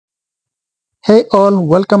Hey all,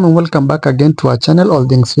 welcome and welcome back again to our channel All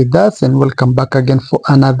Things With Us, and welcome back again for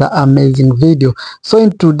another amazing video. So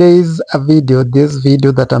in today's this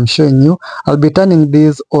video that I'm showing you, I'll be turning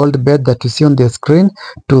this old bed that you see on the screen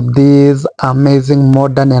to this amazing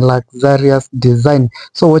modern and luxurious design.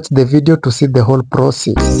 So watch the video to see the whole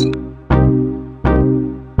process.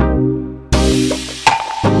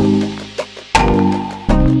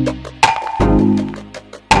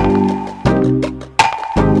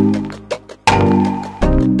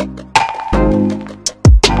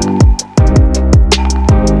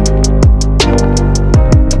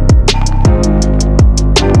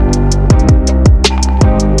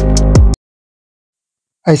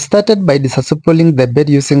 I started by disassembling the bed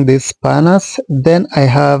using these spanners. Then I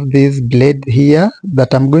have this blade here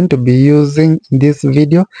that I'm going to be using in this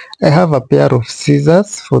video. I have a pair of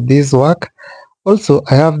scissors for this work. Also,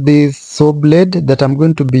 I have this saw blade that I'm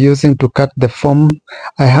going to be using to cut the foam.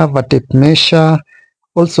 I have a tape measure.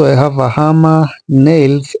 Also, I have a hammer,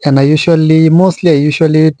 nails, and mostly I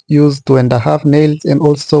usually use 2.5 nails and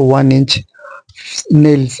also 1-inch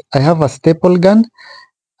nails. I have a staple gun.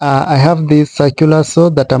 I have this circular saw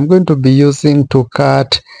that I'm going to be using to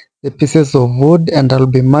cut the pieces of wood, and I'll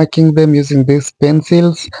be marking them using these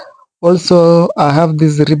pencils. Also, I have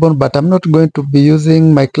this ribbon, but I'm not going to be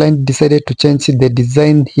using. My client decided to change the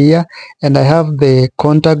design here, and I have the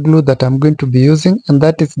contact glue that I'm going to be using, and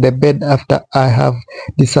that is the bed after I have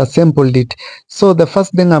disassembled it. So the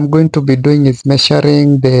first thing I'm going to be doing is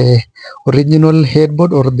measuring the original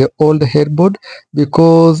headboard or the old headboard,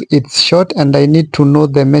 because it's short and I need to know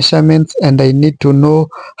the measurements, and I need to know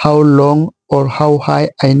how long or how high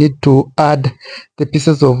I need to add the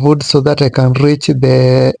pieces of wood so that I can reach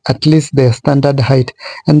at least the standard height.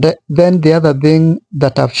 And then the other thing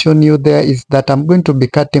that I've shown you there is that I'm going to be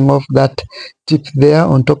cutting off that tip there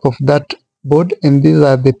on top of that board, and these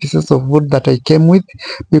are the pieces of wood that I came with,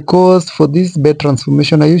 because for this bed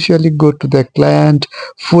transformation I usually go to the client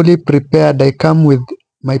fully prepared. I come with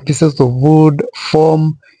my pieces of wood,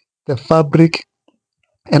 foam, the fabric,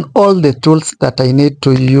 and all the tools that I need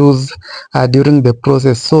to use during the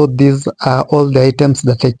process. So these are all the items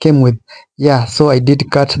that I came with. Yeah, so I did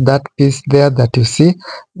cut that piece there that you see.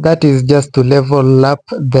 That is just to level up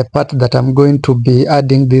the part that I'm going to be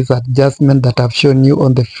adding this adjustment that I've shown you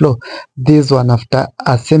on the floor. This one after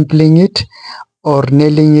assembling it or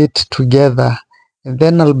nailing it together. And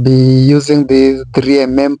then I'll be using the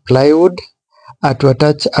 3mm plywood to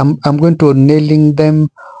attach. I'm going to nailing them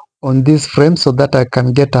on this frame so that I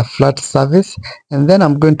can get a flat surface, and then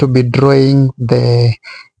I'm going to be drawing the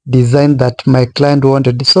design that my client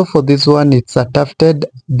wanted. So for this one, it's a tufted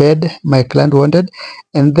bed my client wanted,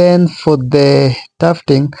 and then for the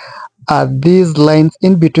tufting, these lines,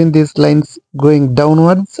 in between these lines going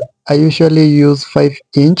downwards, I usually use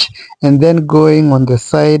 5-inch, and then going on the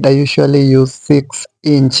side I usually use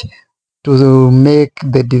 6-inch to make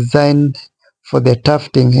the design for the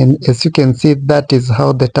tufting. And as you can see, that is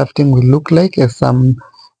how the tufting will look like, as I'm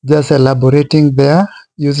just elaborating there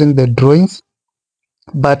using the drawings.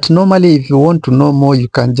 But normally, if you want to know more, you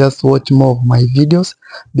can just watch more of my videos,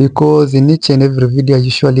 because in each and every video I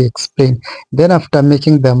usually explain. Then after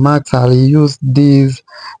making the marks, I'll use this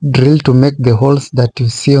drill to make the holes that you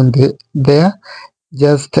see on there.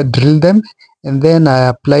 Just drill them, and then I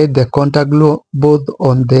applied the contact glue both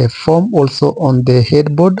on the foam, also on the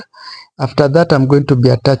headboard. After that, I'm going to be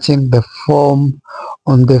attaching the foam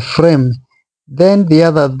on the frame. Then the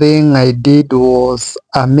other thing I did was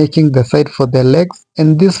making the side for the legs,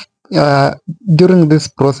 and this during this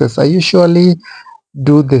process I usually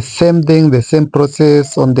do the same thing, the same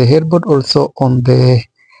process on the headboard, also on the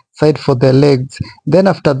side for the legs. Then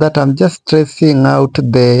after that, I'm just tracing out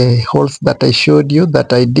the holes that I showed you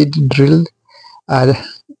that I did drill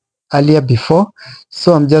earlier before.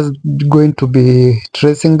 So I'm just going to be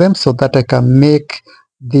tracing them so that I can make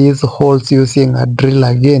these holes using a drill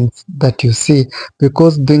again that you see,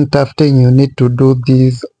 because doing tufting you need to do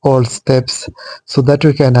these all steps so that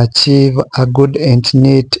we can achieve a good and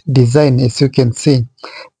neat design, as you can see.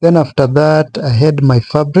 Then after that, I had my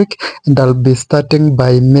fabric, and I'll be starting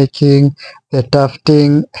by making the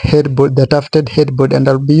tufted headboard, and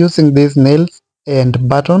I'll be using these nails and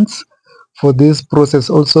buttons for this process,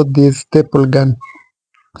 also this staple gun.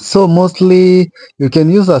 So mostly you can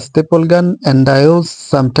use a staple gun, and I also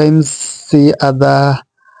sometimes see other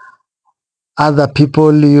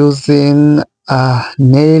people using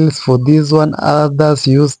nails for this one. Others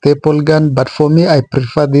use staple gun, but for me I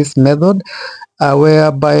prefer this method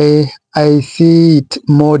whereby I see it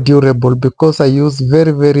more durable, because I use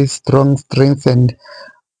very strong strings and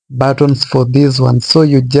buttons for this one. So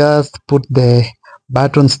you just put the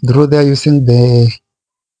buttons through there using these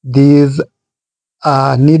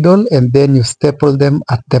needle, and then you staple them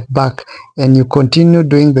at the back, and you continue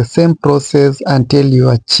doing the same process until you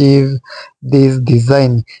achieve this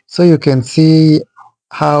design. So you can see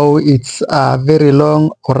how it's a very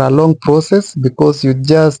long or a long process, because you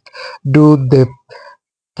just do the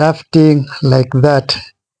tufting like that.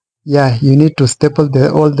 Yeah, you need to staple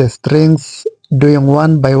all the strings, doing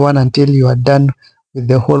one by one until you are done with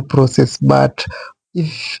the whole process. But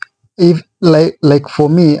if like for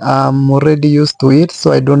me, I'm already used to it,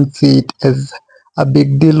 so I don't see it as a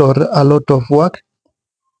big deal or a lot of work.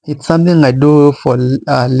 It's something I do for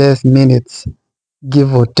less minutes,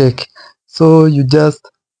 give or take. So you just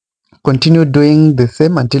continue doing the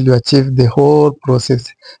same until you achieve the whole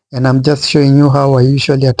process. And I'm just showing you how I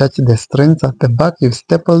usually attach the strings at the back. You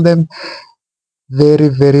staple them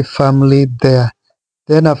very firmly there.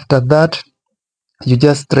 Then after that, you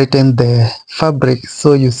just straighten the fabric.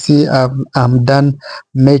 So you see I'm done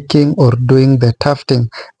making or doing the tufting.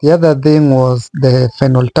 The other thing was the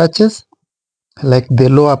final touches. Like the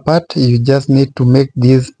lower part, you just need to make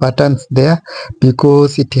these patterns there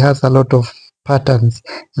because it has a lot of patterns,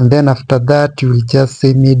 and then after that you will just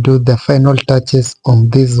see me do the final touches on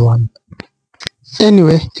this one.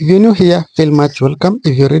 Anyway, if you're new here, feel much welcome.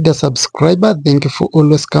 If you're already a subscriber, thank you for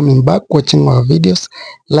always coming back, watching our videos,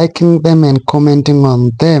 liking them and commenting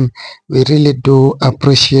on them. We really do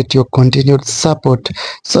appreciate your continued support.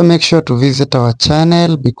 So make sure to visit our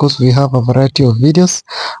channel because we have a variety of videos.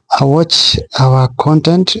 Watch our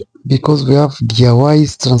content because we have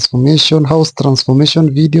DIYs, transformation, house transformation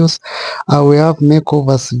videos. We have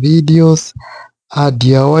makeovers videos,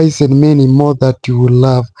 DIYs and many more that you will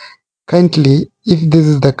love. Kindly, if this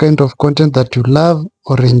is the kind of content that you love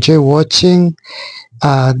or enjoy watching,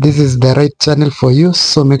 this is the right channel for you.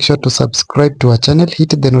 So make sure to subscribe to our channel,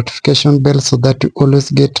 hit the notification bell so that you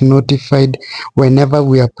always get notified whenever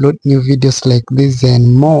we upload new videos like this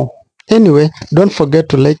and more. Anyway, don't forget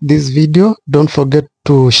to like this video, don't forget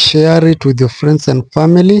to share it with your friends and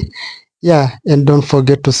family. Yeah, and don't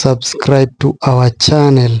forget to subscribe to our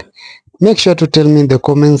channel. Make sure to tell me in the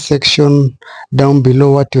comment section down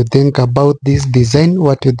below what you think about this design,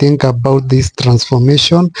 what you think about this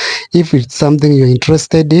transformation. If it's something you're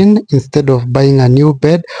interested in, instead of buying a new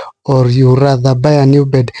bed, or you rather buy a new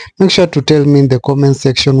bed, make sure to tell me in the comment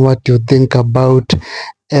section what you think about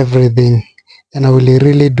everything. And I will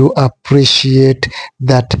really do appreciate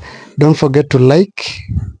that. Don't forget to like.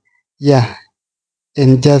 Yeah.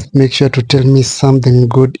 And just make sure to tell me something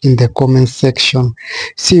good in the comment section.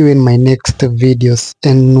 See you in my next videos,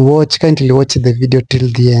 and kindly watch the video till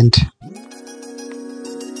the end.